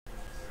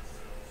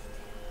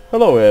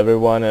Hello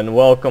everyone and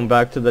welcome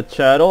back to the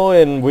channel,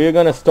 and we're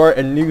gonna start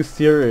a new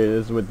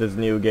series with this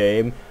new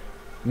game,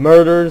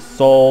 Murder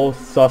Sole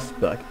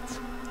Suspect.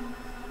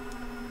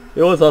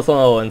 It was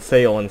also on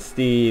sale on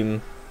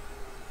Steam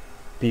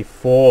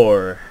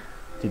before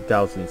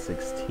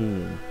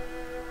 2016.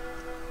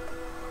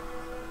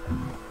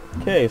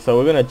 Okay, so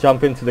we're gonna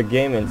jump into the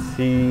game and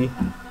see...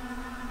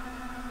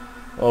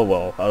 Oh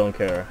well, I don't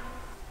care.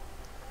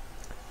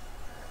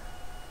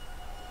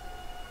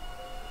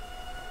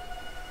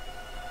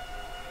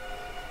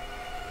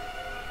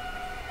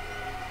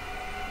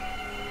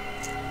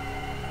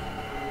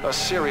 A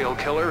serial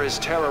killer is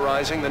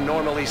terrorizing the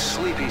normally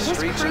sleepy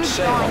streets of This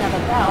Salem. drawing of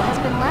a bell has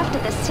been left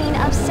at the scene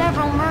of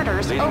several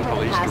murders Leading over the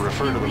police past to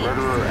refer few to the weeks.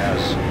 murderer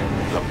as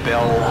the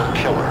Bell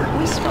Killer.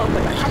 We spoke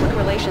with a public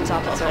relations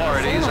officer.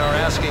 Authorities are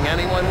asking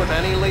anyone with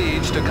any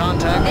leads to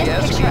contact the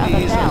This picture of a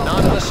SPD's bell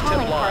anonymous is a tip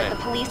calling card line. the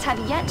police have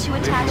yet to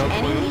attach no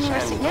any clues meaning or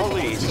and no significance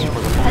leads to,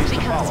 for the has police to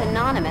become follow.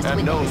 synonymous And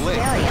with no the link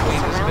hysteria between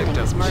his surrounding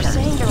victims. his murder. You're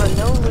saying there are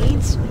no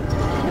leads?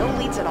 No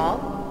leads at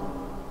all?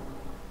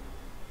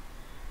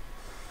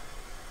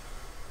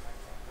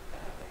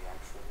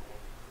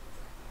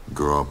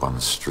 Grow up on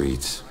the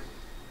streets,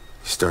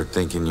 you start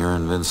thinking you're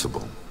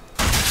invincible.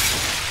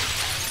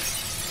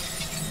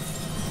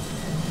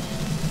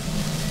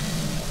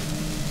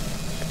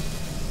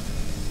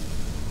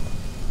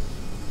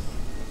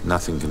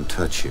 Nothing can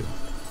touch you.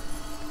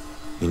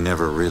 You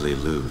never really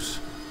lose.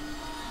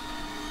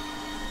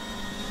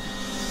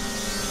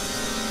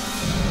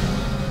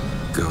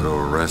 Go to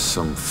arrest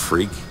some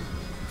freak,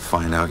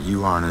 find out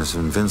you aren't as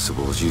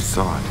invincible as you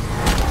thought.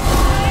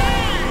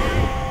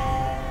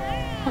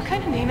 What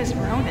kind of name is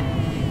Ronan?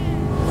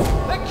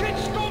 That kid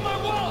stole my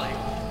wallet!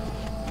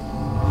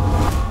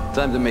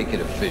 Time to make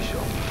it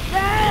official.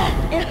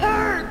 It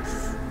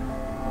hurts!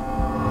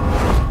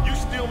 You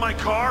steal my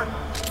car?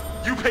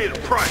 You paid a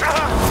price!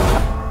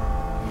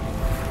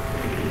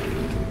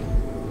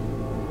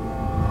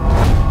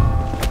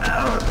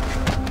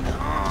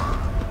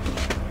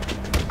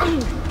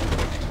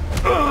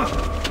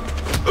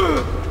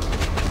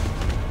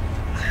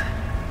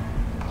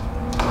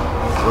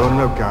 Ronan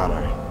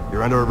O'Connor,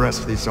 you're under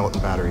arrest for the assault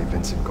and battery of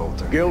Vincent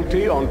Coulter.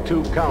 Guilty on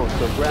 2 counts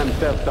of grand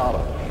theft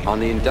auto. On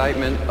the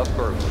indictment of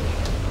burglary.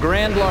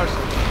 Grand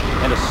larceny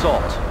and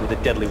assault with a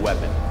deadly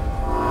weapon.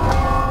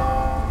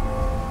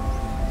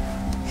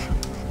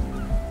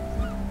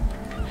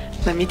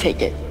 Let me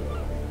take it.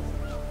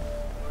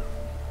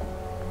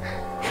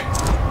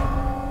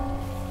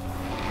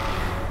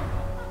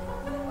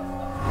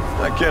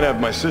 I can't have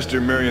my sister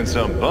marrying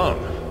some bum,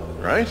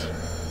 right?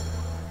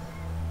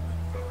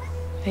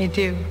 They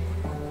do.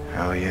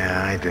 Hell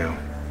yeah, I do.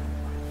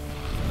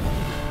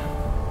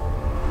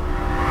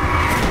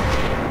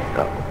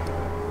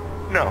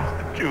 No,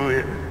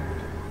 Julia.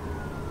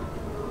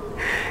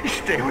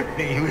 Stay with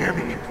me, you hear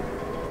me?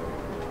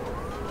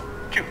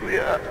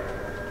 Julia.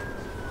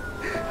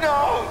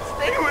 No,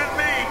 stay with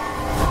me.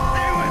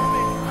 Stay with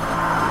me.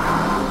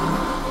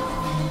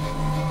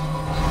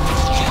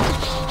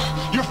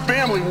 Your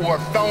family wore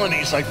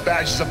felonies like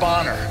badges of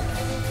honor.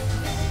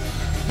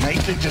 Now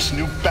you think this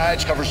new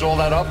badge covers all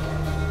that up?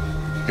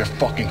 You're a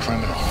fucking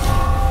criminal.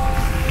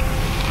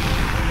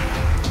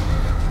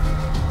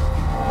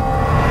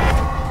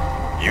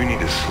 You need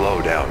to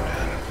slow down,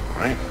 man.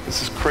 Right?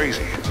 This is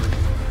crazy.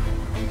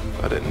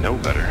 If I didn't know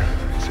better,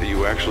 I'd say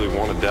you actually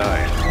want to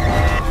die.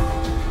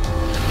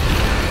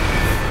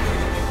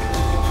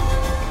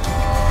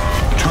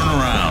 Turn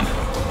around.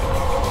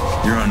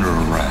 You're under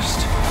arrest.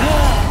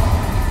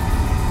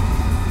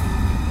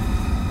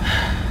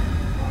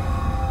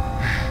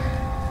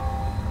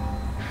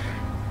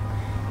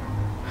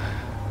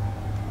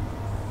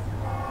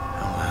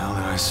 How the hell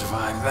did I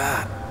survive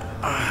that?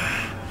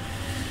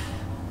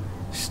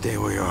 Stay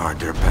where you are,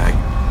 dirtbag.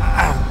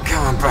 I'm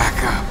coming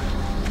back up.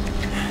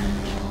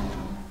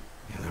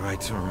 You have the right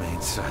to remain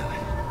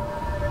silent.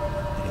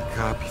 Any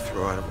cop you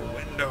throw out of a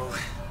window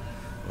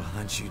will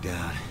hunt you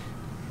down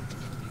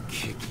and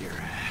kick your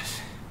ass.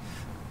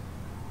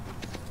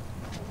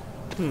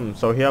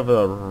 So he have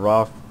a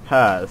rough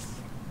past.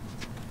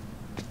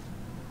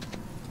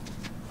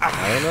 I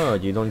don't know,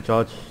 you don't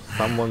judge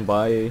someone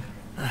by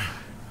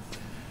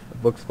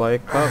books by a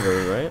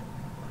cover, right?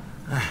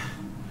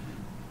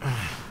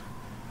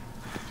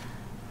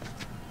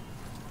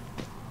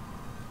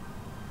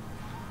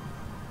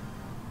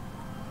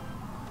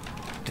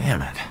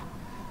 Damn it.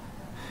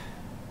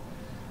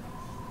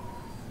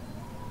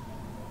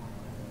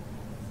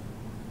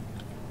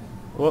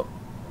 Well,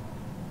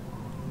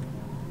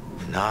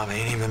 The knob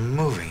ain't even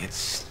moving, it's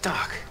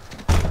stuck.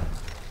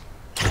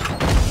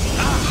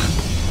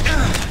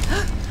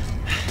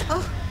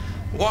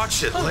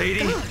 Watch it,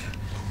 lady.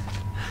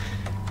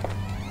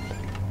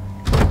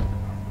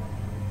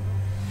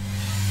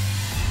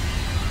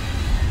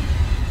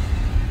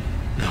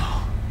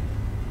 No.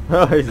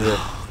 oh, he's a...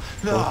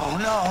 No,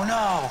 no,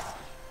 no.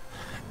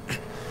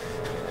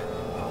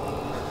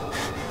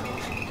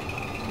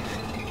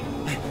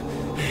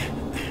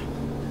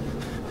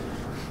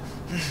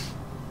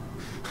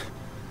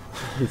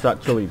 He's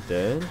actually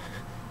dead?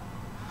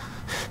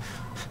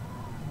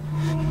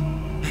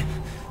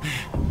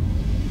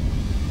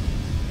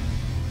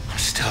 I'm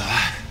still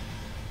alive.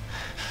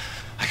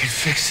 I can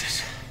fix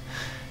it.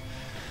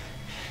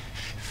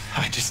 If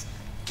I just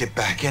get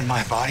back in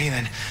my body,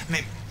 then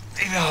maybe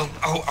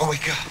I'll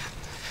wake up.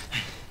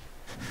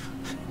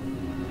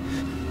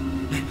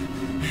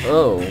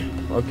 Oh,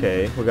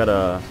 okay. We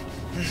gotta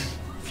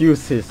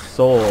fuse his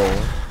soul.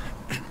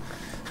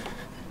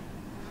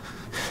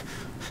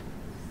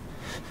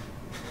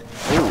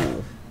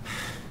 Ooh.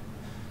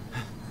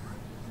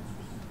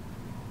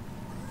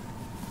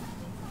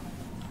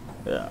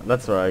 Yeah,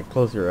 that's right.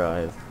 Close your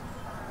eyes.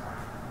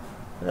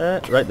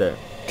 Right there.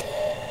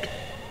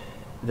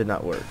 Did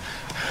not work.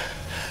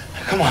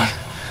 Come on.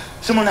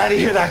 Someone had to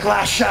hear that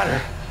glass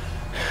shatter.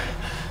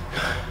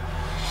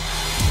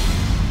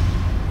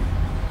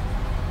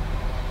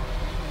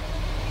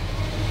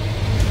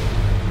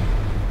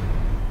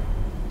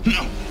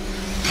 No.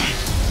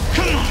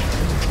 Come on.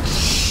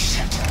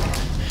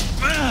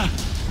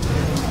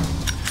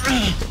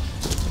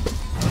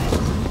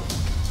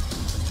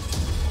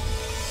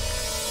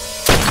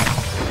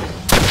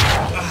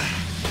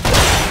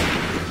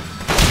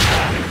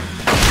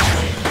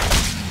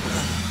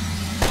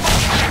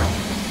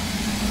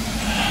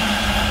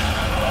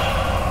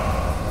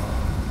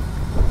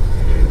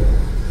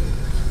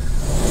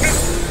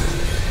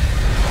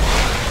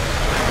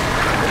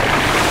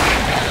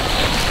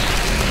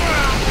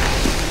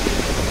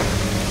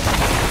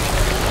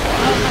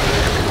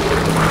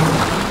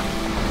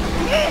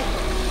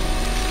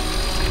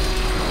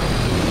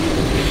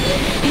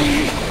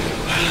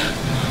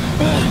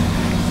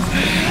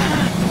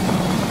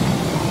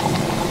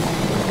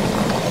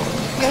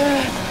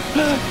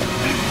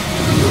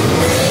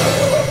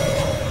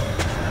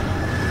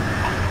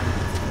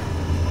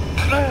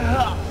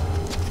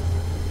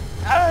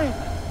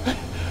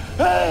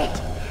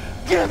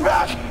 Get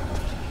back!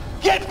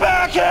 Get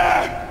back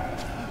here!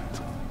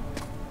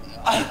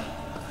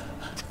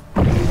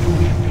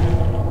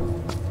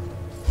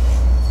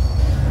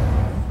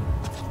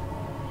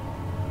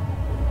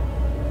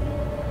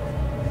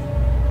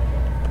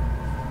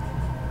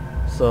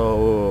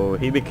 So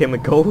he became a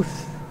ghost?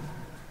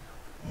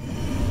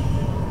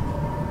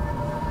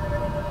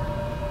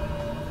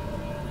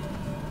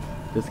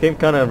 This game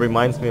kind of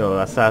reminds me of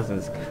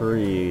Assassin's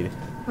Creed.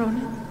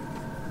 Ronan?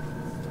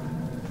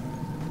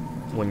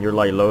 When you're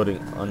like loading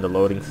on the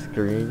loading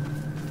screen.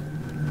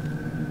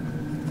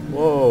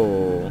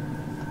 Whoa.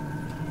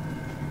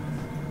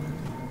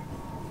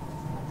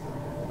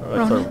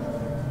 Oh,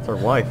 that's our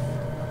wife.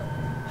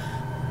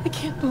 I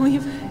can't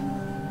believe it.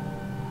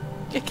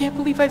 I can't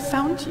believe I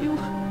found you.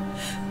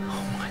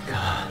 Oh my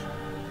God.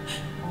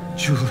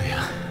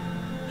 Julia.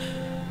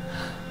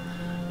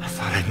 I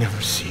thought I'd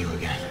never see you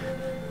again.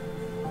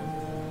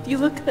 You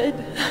look good.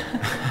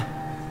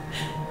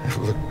 I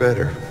look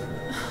better.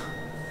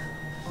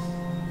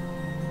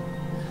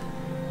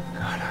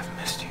 God, I've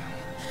missed you.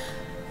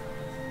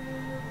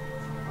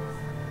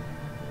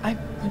 I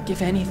would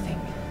give anything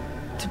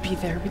to be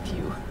there with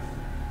you.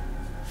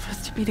 For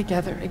us to be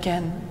together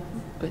again,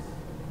 but...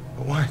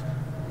 What?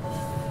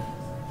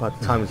 But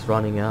time's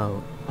running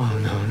out. Oh,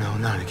 no,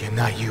 not again,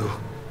 not you.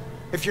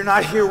 If you're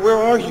not here, where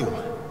are you?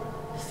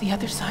 It's the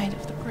other side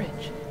of the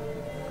bridge.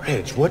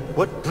 Bridge?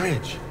 What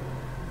bridge?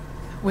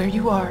 Where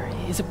you are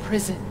is a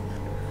prison.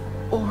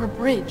 Or a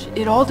bridge.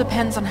 It all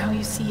depends on how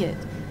you see it.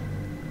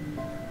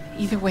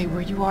 Either way,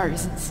 where you are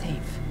isn't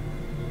safe.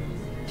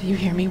 Do you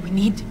hear me? We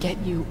need to get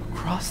you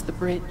across the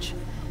bridge.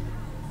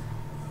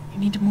 You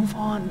need to move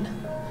on.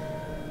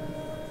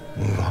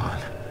 Move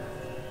on?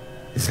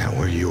 Is that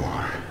where you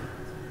are?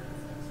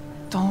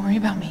 Don't worry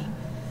about me.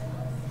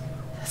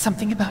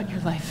 Something about your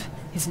life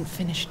isn't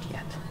finished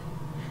yet.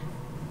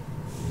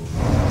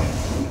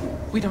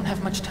 We don't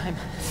have much time.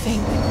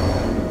 Think.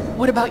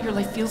 What about your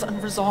life feels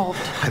unresolved?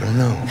 I don't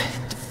know.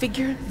 To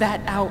figure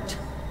that out.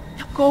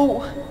 Now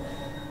go.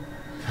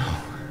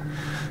 No.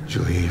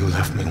 Julia, you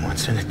left me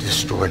once and it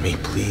destroyed me.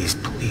 Please,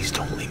 please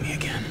don't leave me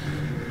again.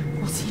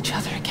 We'll see each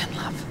other again,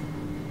 love.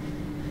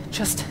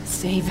 Just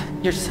save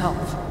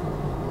yourself.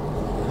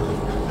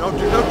 No,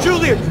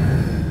 Julia!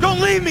 Don't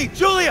leave me,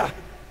 Julia!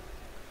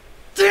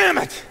 Damn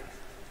it!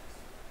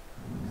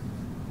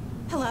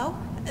 Hello?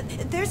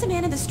 There's a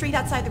man in the street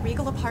outside the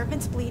Regal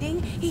Apartments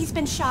bleeding. He's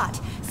been shot.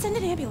 Send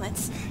an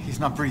ambulance. He's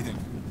not breathing.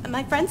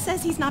 My friend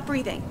says he's not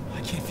breathing.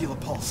 I can't feel a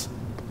pulse.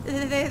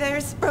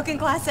 There's broken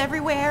glass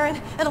everywhere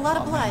and a lot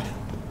of blood. Man.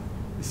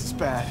 This is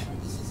bad.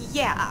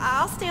 Yeah,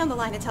 I'll stay on the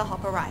line until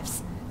help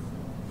arrives.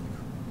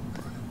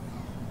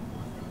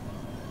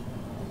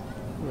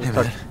 Hey,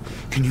 man,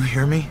 can you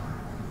hear me?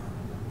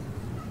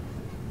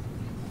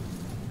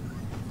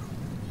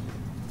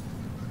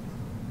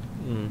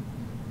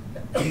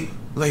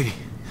 Lady,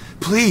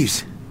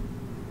 please!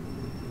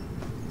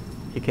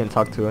 He can't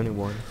talk to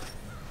anyone.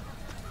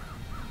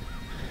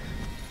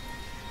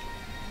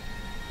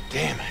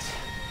 Damn it.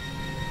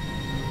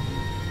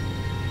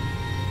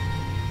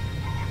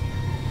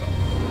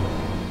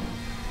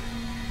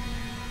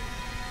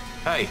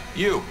 Hey,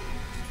 you!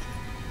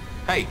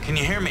 Hey, can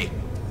you hear me?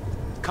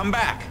 Come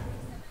back.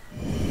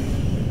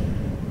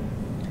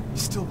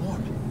 He's still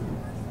warm.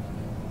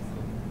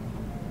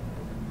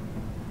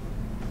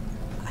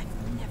 I've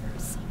never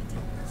seen it.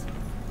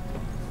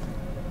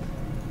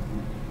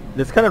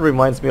 This kind of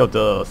reminds me of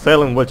the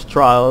Salem witch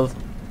trials.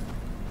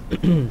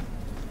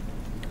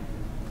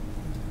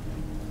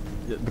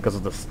 Because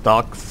of the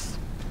stocks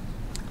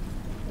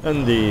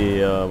and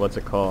the what's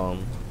it called,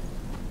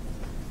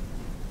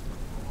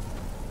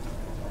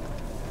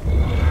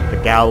 the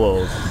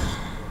gallows.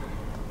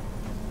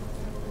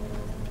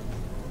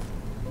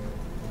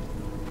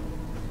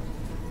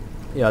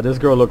 Yeah, this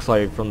girl looks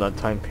like from that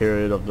time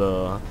period of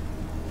the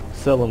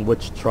Salem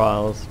witch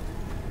trials.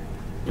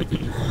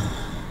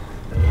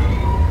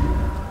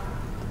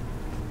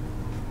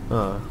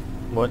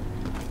 What?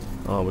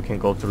 Oh, we can't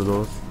go through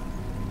those.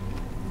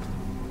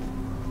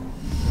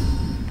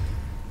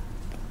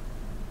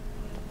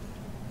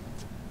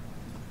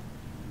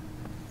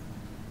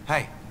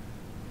 Hey,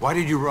 why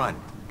did you run?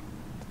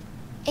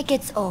 It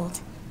gets old,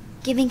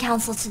 giving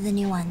counsel to the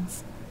new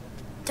ones.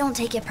 Don't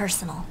take it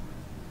personal.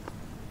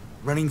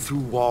 Running through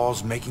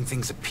walls, making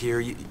things appear.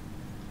 You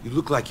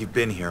look like you've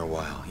been here a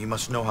while. You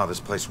must know how this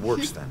place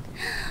works then.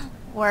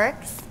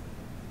 Works?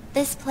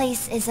 This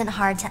place isn't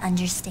hard to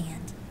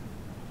understand.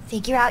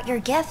 Figure out your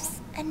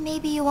gifts, and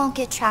maybe you won't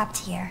get trapped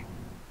here.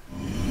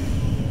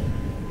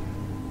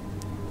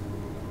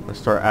 Let's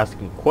start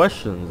asking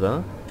questions,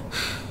 huh?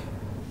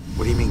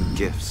 What do you mean,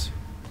 gifts?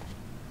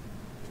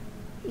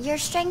 Your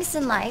strengths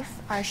in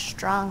life are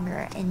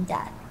stronger in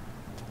death.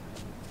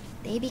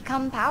 They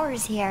become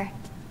powers here.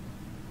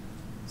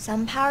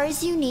 Some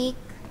powers unique,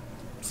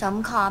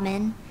 some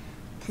common.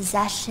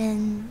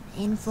 Possession,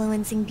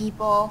 influencing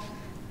people,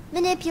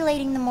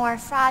 manipulating the more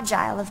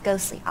fragile of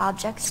ghostly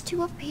objects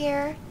to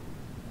appear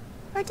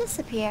or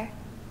disappear.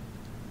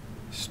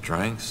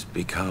 Strengths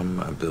become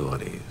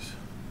abilities.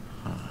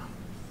 Huh.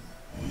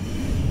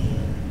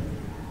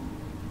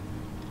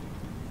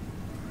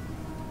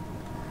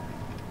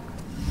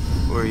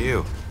 Who are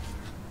you?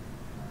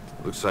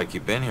 Looks like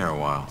you've been here a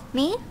while.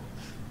 Me?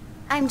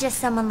 I'm just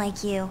someone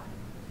like you.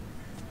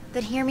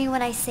 But hear me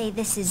when I say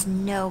this is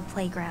no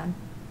playground.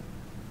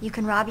 You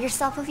can rob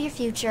yourself of your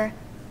future,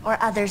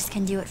 or others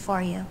can do it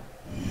for you.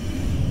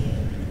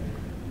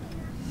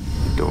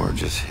 The door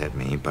just hit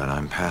me, but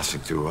I'm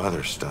passing through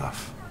other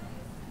stuff.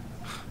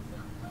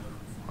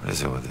 What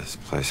is it with this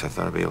place? I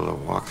thought I'd be able to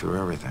walk through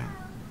everything.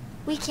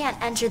 We can't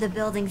enter the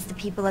buildings the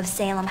people of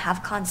Salem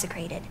have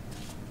consecrated.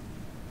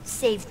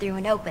 Save through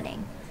an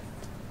opening.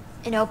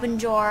 An open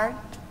door,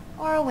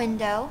 or a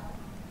window.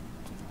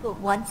 But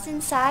once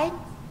inside,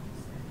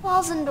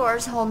 walls and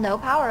doors hold no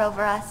power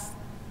over us.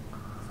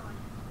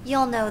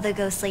 You'll know the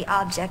ghostly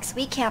objects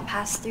we can't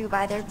pass through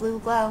by their blue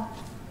glow.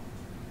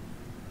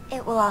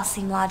 It will all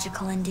seem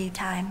logical in due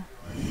time.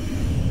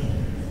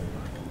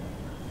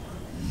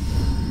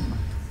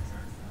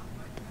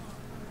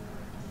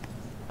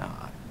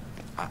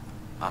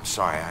 I'm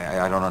sorry,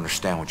 I don't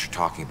understand what you're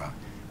talking about.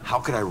 How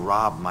could I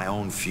rob my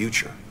own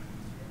future?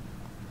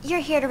 You're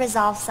here to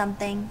resolve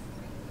something.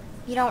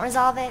 You don't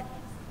resolve it,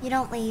 you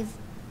don't leave.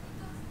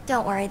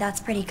 Don't worry, that's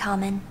pretty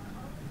common.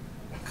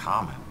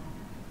 Common?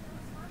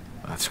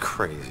 That's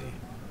crazy.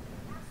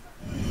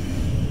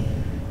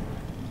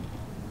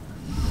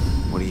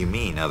 What do you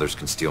mean others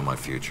can steal my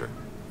future?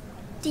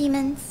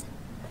 Demons.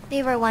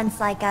 They were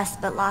once like us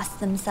but lost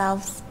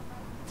themselves.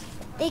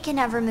 They can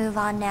never move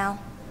on now,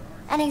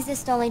 and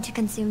exist only to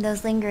consume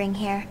those lingering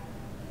here.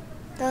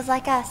 Those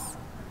like us.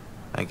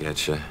 I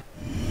getcha.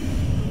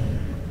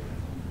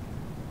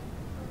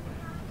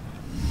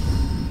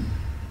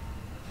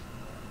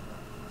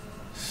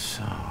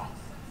 So,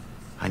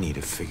 I need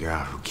to figure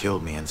out who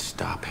killed me and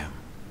stop him.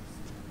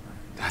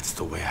 That's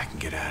the way I can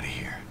get out of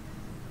here.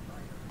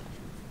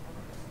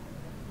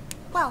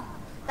 Well,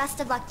 best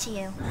of luck to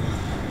you.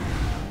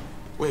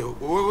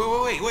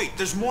 Wait,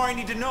 there's more I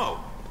need to know.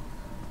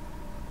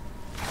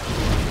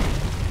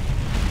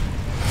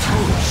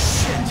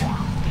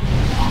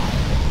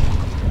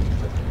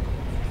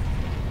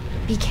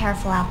 Be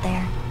careful out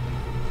there.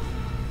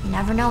 You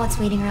never know what's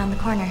waiting around the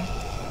corner.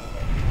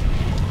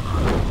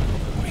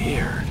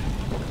 Weird.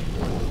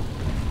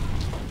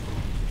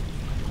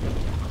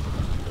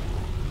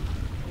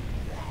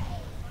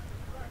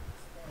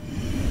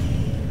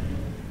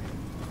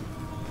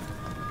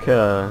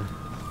 Okay,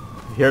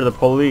 hear the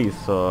police,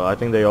 so I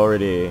think they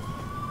already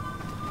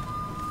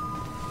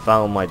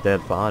found my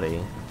dead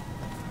body.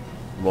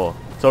 Well,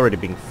 it's already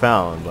being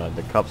found, but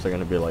the cops are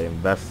gonna be like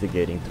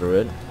investigating through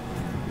it.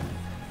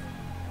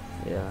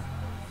 Yeah.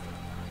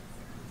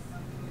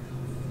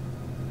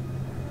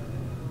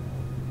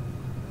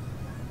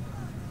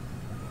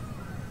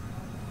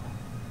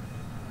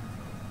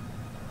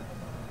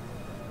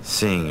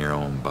 Seeing your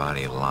own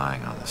body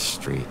lying on the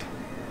street.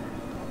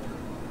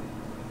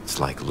 It's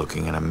like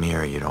looking in a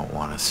mirror you don't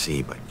want to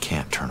see but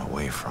can't turn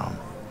away from.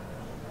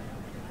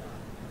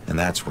 And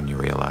that's when you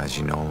realize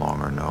you no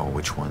longer know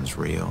which one's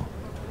real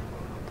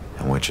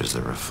and which is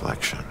the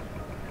reflection.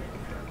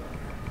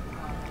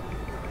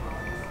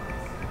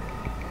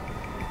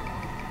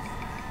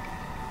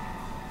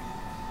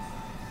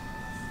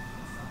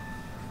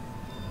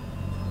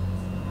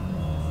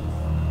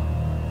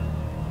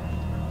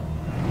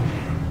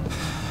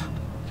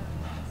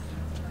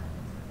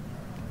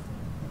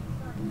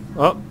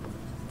 Oh,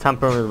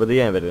 tampering with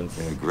the evidence.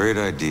 Yeah, great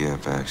idea,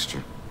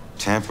 Baxter.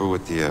 Tamper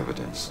with the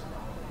evidence.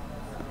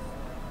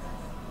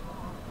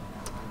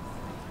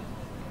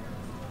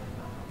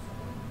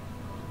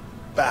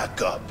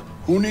 Backup.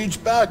 Who needs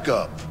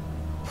backup?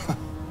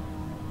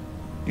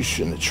 You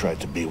shouldn't have tried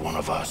to be one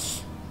of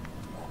us.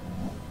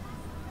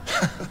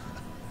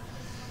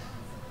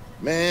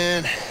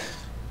 Man,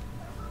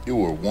 you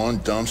were one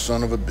dumb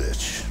son of a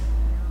bitch.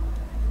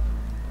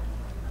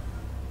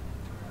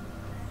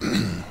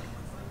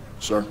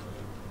 Sir?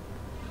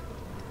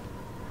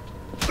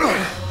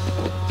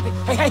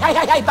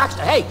 Hey,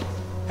 Baxter, hey!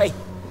 Hey,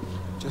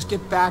 just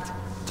get back to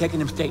taking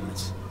them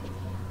statements.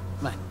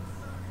 Come on.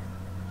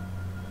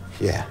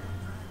 Yeah,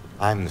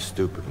 I'm the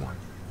stupid one.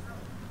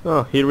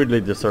 Oh, he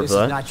really deserves This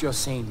that. is not your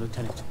scene,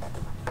 Lieutenant.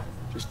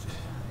 Just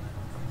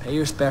pay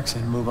your respects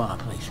and move on,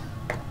 please.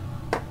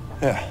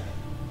 Yeah.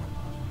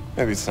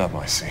 Maybe it's not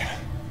my scene.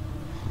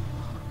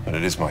 But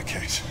it is my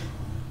case.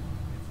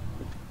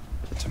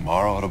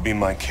 Tomorrow it'll be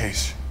my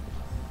case.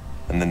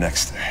 And the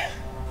next day.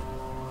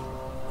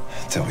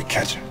 Until we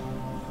catch him.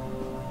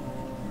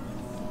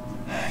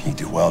 You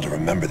do well to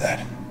remember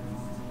that,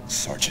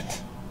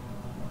 Sergeant.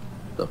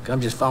 Look,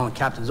 I'm just following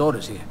Captain's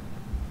orders here.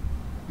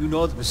 You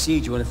know the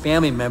procedure when a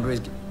family member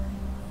is...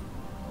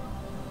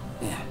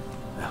 Yeah,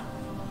 well...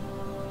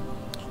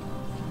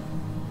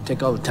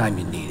 Take all the time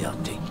you need,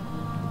 LT.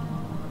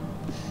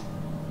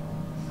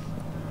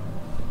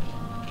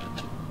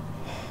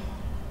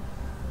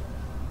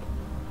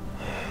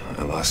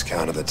 I lost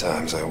count of the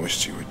times I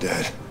wished you were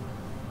dead.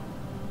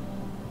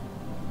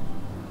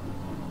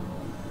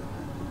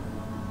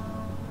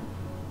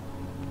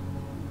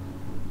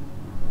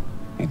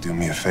 You do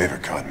me a favor,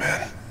 con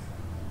man.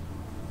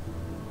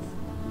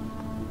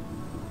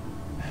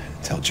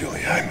 Tell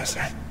Julie I miss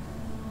her.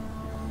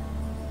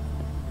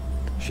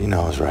 She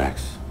knows,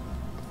 Rex.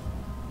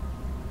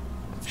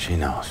 She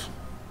knows.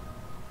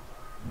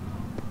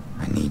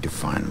 I need to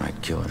find my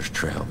killer's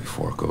trail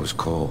before it goes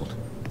cold.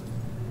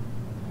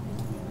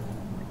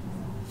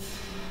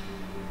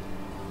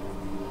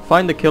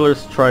 Find the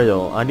killer's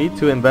trail. I need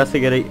to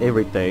investigate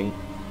everything.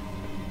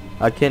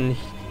 I can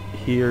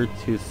hear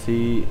to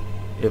see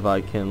if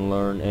I can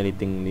learn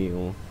anything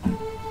new.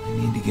 I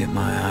need to get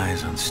my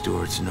eyes on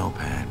Stewart's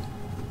notepad.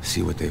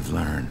 See what they've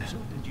learned. So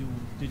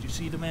did you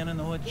see the man in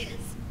the hood? Yes.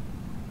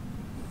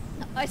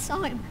 I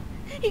saw him.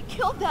 He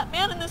killed that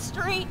man in the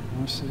street.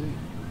 I see.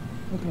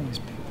 Look at all these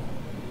people.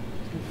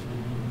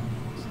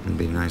 It'd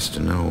be nice to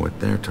know what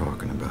they're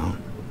talking about.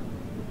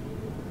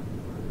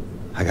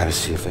 I gotta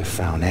see if they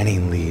found any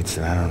leads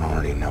that I don't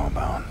already know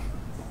about.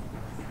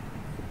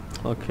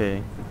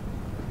 Okay.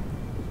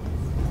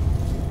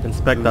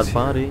 Inspect that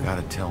body.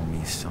 Gotta tell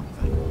me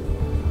something.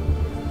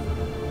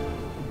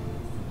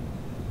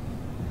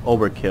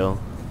 Overkill.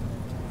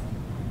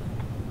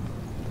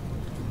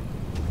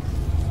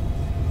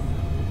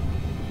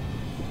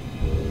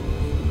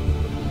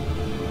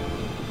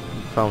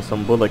 Found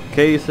some bullet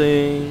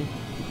casing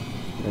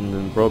and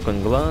then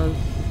broken glass.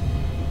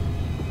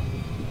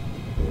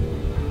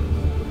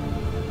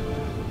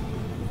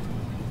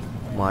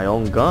 My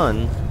own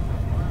gun.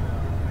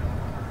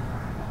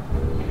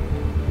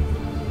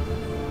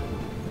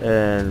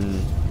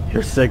 And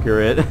your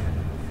cigarette.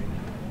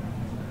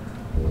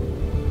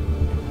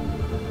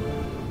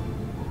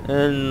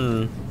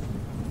 And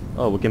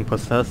oh, we can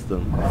possess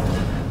them.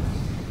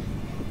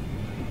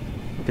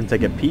 We can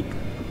take a peek.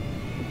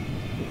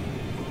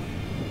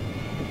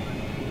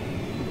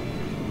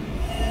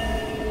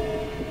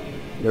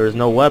 There is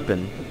no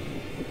weapon.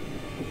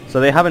 So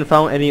they haven't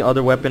found any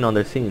other weapon on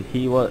their scene.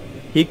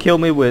 He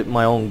killed me with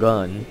my own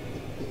gun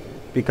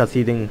because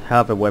he didn't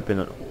have a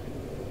weapon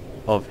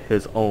of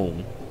his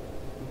own.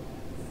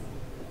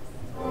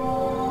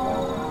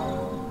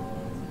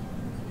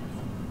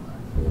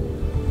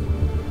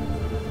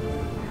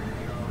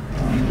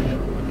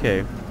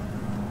 Okay.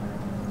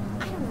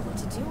 I don't know what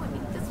to do. I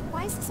mean,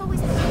 why is this always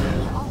happening to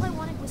me? All I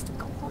wanted was to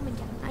go home and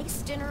get a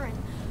nice dinner and...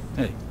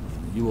 Hey,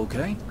 you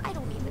okay? I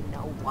don't even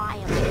know why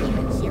I'm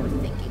even here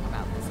thinking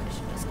about this. I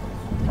should just go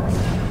home and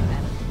get out of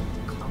bed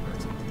and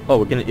covered. Oh,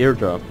 we can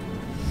airdrop.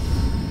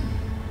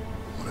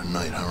 What a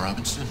night, huh,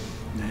 Robinson?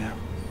 Yeah.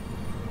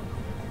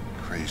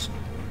 Crazy.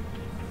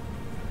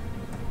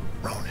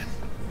 Ronan,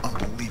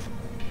 unbelievable.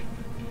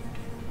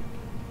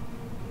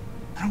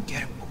 I don't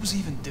get it. What was he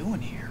even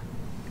doing here?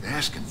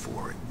 Asking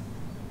for it.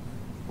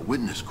 A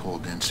witness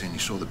called in saying he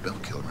saw the bell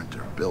killer enter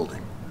a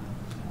building.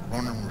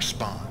 Ronan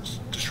responds,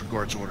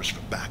 disregards orders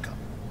for backup.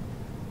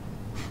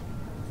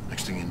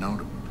 Next thing you know,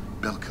 the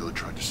bell killer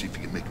tried to see if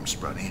he could make him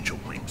sprout angel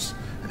wings.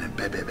 And then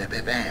bam, bam, bam,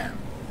 bam, bam.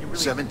 Really,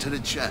 7 to the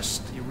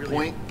chest.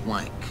 Point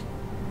blank.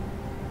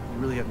 You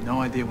really have no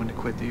idea when to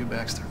quit, do you,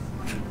 Baxter?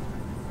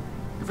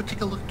 You ever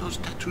take a look at those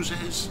tattoos of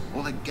his?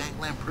 All that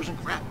gangland prison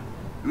crap?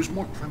 He was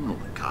more criminal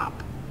than cop.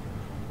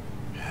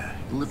 Yeah,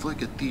 you live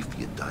like a thief,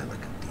 you die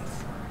like a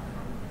thief.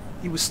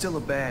 He was still a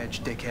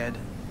badge, dickhead.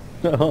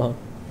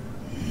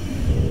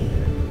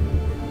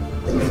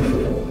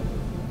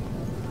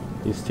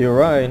 He's still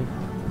right.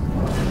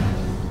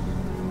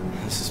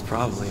 This is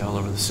probably all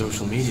over the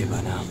social media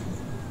by now.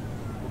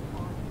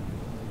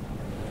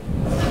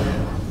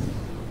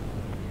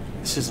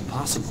 This isn't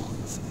possible.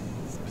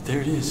 But there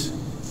it is,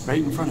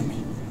 right in front of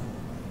me.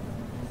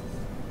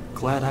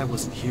 Glad I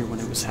wasn't here when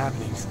it was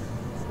happening.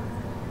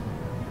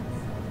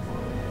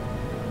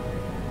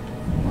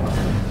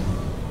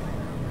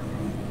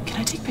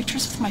 Can I take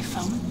pictures with my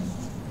phone?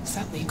 Is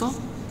that legal?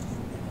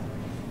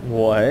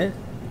 What?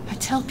 I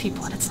tell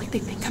people and it's like they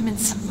think I'm in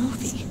some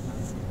movie.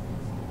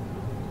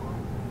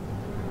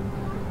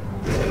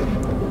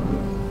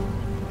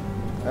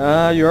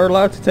 You're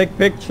allowed to take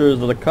pictures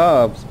of the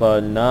cops,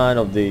 but none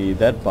of the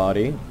dead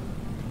body.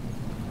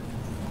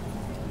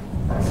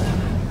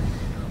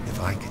 If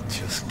I could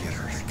just get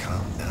her to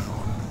calm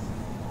down,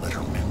 let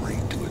her memory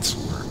do its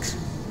work.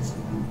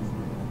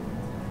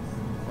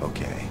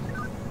 Okay,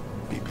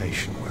 be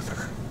patient with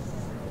her.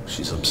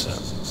 She's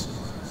upset.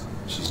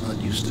 She's not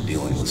used to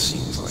dealing with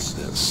scenes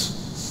like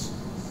this.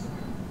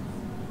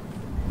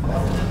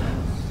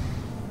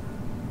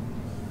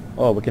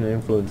 Oh, we can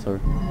influence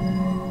her.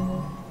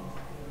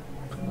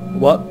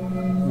 What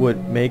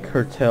would make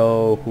her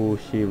tell who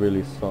she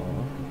really saw?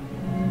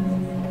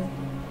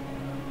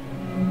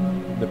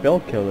 The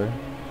bell killer.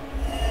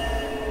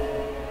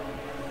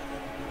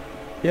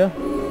 Yeah.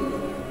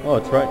 Oh,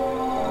 it's right.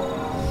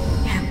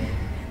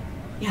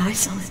 Yeah, I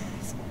saw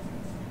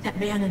that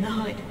man in the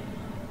hood.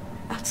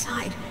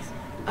 Outside.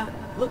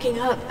 Looking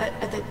up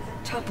at the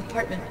top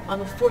apartment on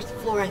the 4th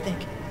floor, I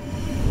think.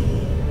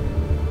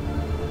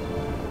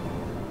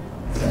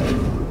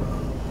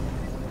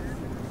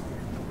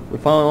 We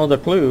found all the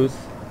clues.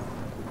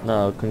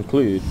 Now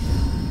conclude.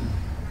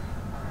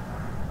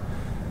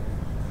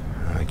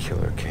 The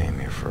killer came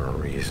here for a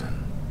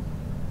reason.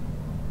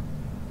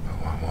 But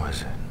what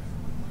was it?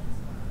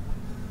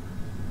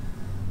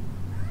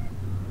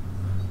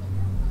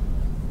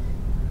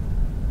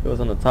 It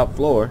was on the top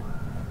floor.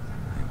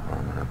 The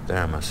apartment up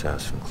there must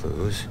have some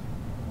clues.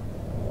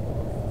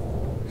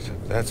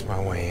 Except that's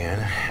my way in,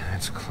 and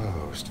it's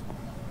closed.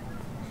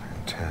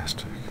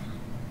 Fantastic.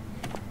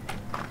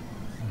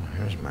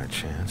 Here's my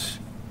chance.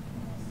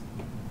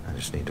 I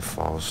just need to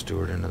follow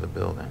Stewart into the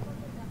building.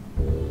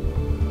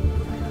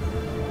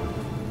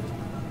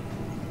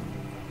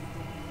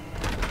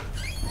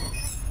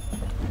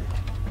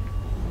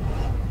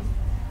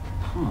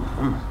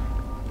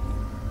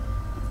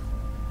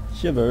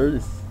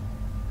 Shivers.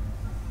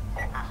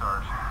 Hey,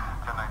 Sarge.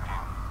 1019.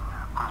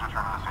 Please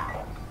return to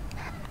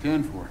the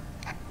scene. 10-4.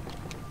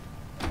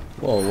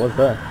 Whoa, what's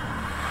that?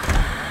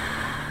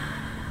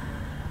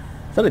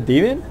 Is that a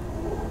demon?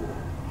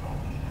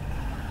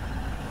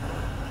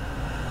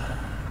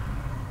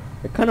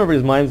 It kind of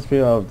reminds me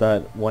of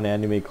that one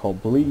anime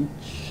called Bleach,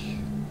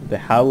 The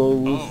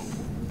Hallows. Oh,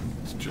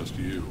 it's just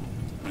you.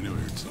 I knew I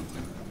heard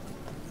something.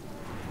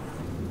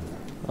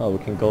 Oh,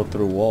 we can go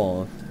through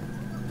walls.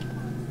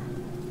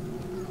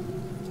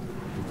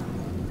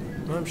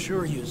 I'm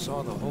sure you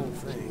saw the whole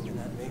thing, and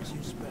that makes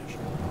you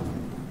special.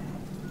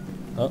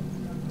 Oh.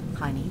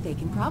 Honey, they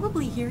can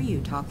probably hear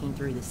you talking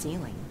through the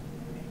ceiling.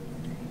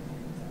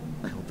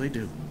 I hope they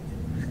do.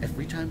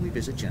 Every time we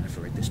visit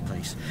Jennifer at this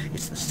place,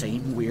 it's the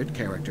same weird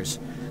characters.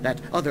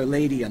 That other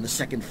lady on the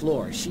 2nd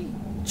floor, she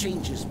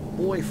changes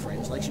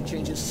boyfriends like she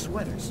changes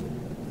sweaters.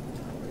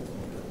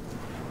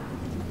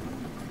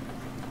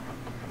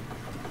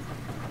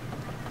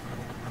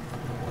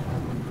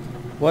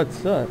 What's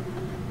that?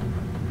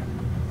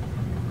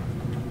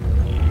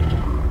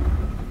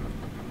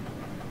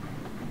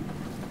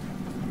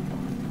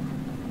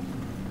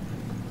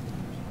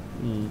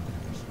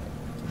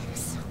 I'm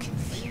so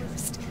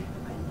confused.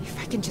 If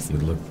I can just... You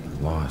look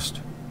lost.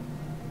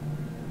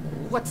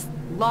 What's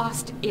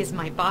lost is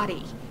my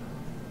body.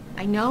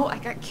 I know I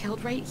got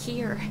killed right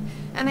here.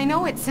 And I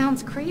know it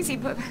sounds crazy,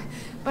 but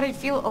I'd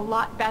feel a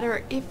lot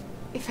better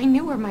if I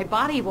knew where my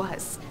body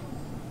was.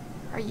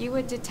 Are you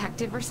a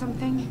detective or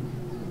something?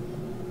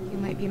 You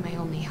might be my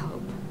only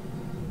hope.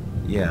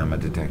 Yeah, I'm a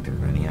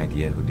detective. Any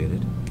idea who did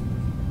it?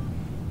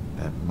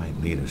 That might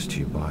lead us to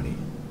your body.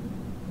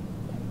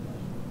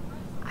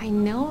 I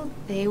know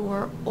they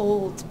were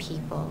old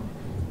people.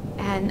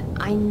 And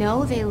I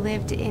know they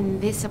lived in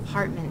this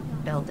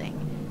apartment building.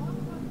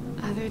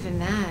 Other than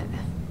that,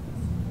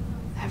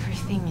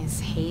 everything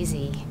is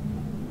hazy.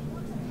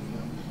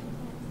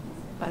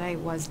 But I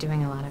was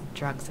doing a lot of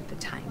drugs at the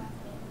time.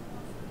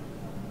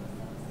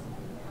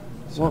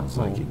 Sounds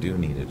like you do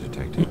need a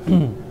detective.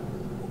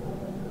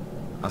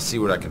 I'll see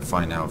what I can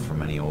find out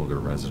from any older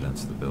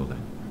residents of the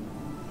building.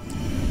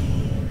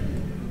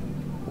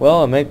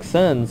 Well, it makes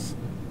sense.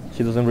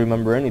 She doesn't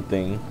remember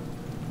anything.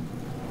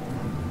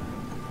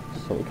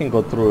 So we can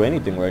go through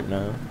anything right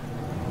now.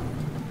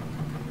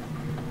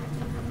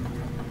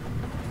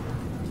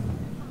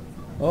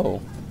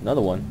 Oh,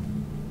 another one.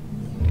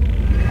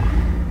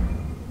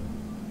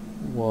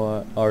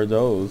 What are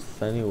those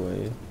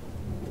anyway?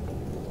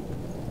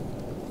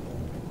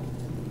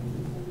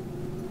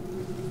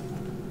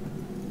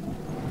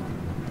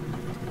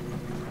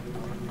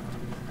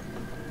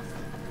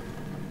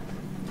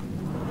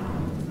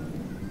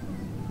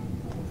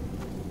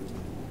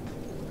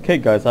 Okay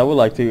guys, I would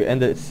like to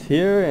end this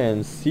here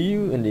and see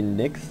you in the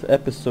next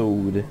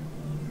episode.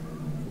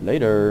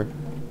 Later.